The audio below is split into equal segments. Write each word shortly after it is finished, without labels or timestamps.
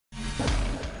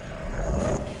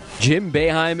Jim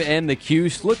Boeheim and the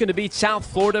Cuse looking to beat South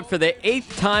Florida for the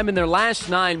 8th time in their last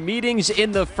 9 meetings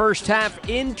in the first half.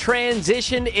 In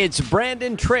transition, it's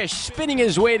Brandon Trish spinning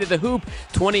his way to the hoop.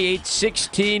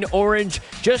 28-16 Orange.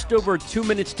 Just over 2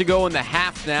 minutes to go in the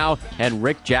half now. And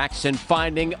Rick Jackson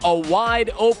finding a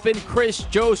wide open Chris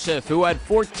Joseph, who had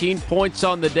 14 points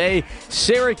on the day.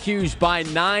 Syracuse by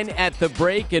 9 at the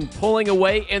break and pulling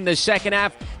away in the second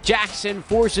half. Jackson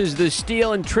forces the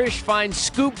steal, and Trish finds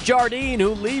Scoop Jardine, who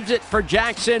leaves it for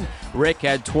Jackson. Rick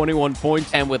had 21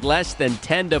 points, and with less than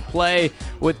 10 to play,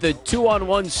 with the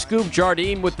 2-on-1 Scoop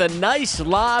Jardine with a nice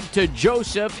lob to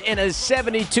Joseph in a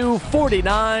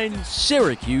 72-49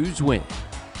 Syracuse win.